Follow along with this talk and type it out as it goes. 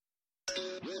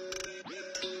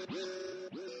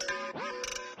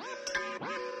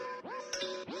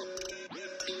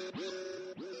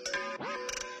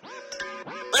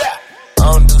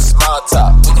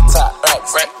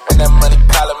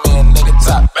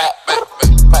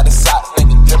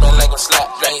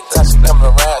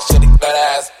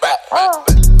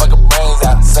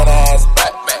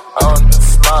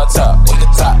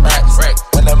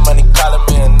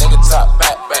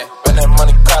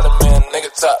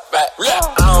back. I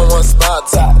don't want small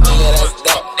talk, nigga, that's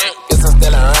that. Guess I'm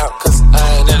still around, cause I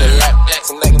ain't in the rap.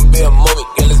 So I can be a movie,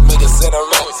 girl, let's make it sit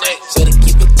around. Shorty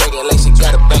keep it taking like she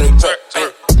got a better track.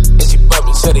 And she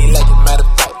bumpin', shorty like it, matter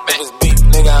of fact. If it's beef,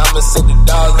 nigga, I'ma send the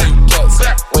dogs and you cats.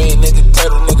 We ain't nigga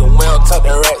turtle, nigga, we don't talk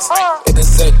the rats. If the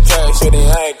set trash, shorty,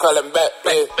 I ain't callin' back,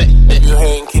 babe. If you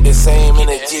ain't keep the same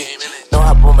energy, don't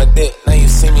hop on my dick, now you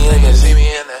see me in the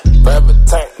lead. Forever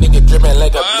turn, nigga drippin'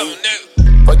 like a bleed.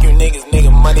 Fuck you niggas,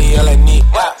 nigga, money all I need.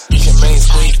 You should main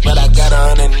squeeze, but I got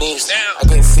her on her knees. I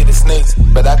can't see the snakes,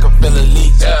 but I can feel the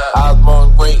leech. I was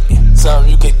born great,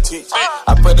 something you can teach.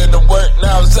 I put in the work,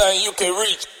 now I'm saying you can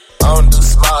reach. I don't do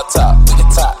small talk, nigga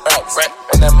top racks.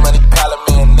 And that money calling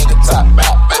me a nigga top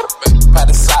rap. Pat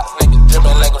the socks, nigga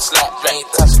drippin' like I'm slap. Ain't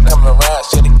touchin' come around,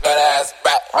 shit, he got her ass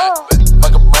back.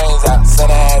 Fuck her brains out,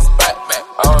 send her ass back.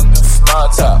 I don't do small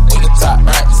talk, nigga top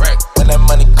racks. And that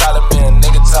money calling me a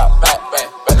nigga top back.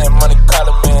 When that money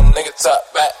calling me a nigga top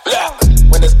back.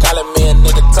 When it's calling me a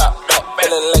nigga top back.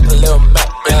 Feeling like a little Mac,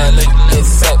 man, nigga get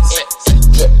sex.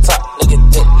 Drip top, nigga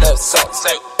dip left sex.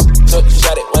 Took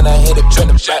shot it when I hit it, trim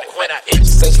the back.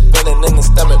 Say she feeling in the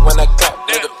stomach when I clap.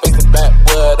 Nigga face the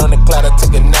backwood on the cloud, I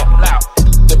took a nap.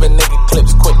 Dippin' nigga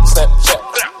clips, quick Snapchat.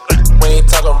 We ain't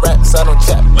talking raps, I don't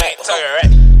chat.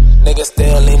 Nigga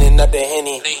still leaning up the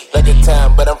Henny. Like a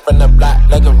time, but I'm from the block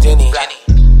like I'm Jenny.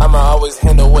 I'ma always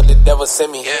handle what the devil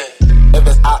send me. If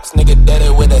it's ops, nigga dead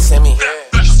it with a semi.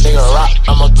 Nigga rock,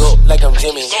 I'ma go like I'm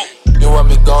Jimmy. You want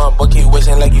me gone, but keep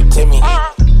wishing like you Timmy.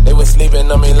 They was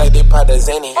sleeping on me like they part of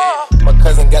Zenny. My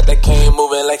cousin got that cane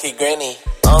moving like he granny.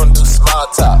 I don't do small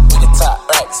talk, we can top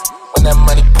racks.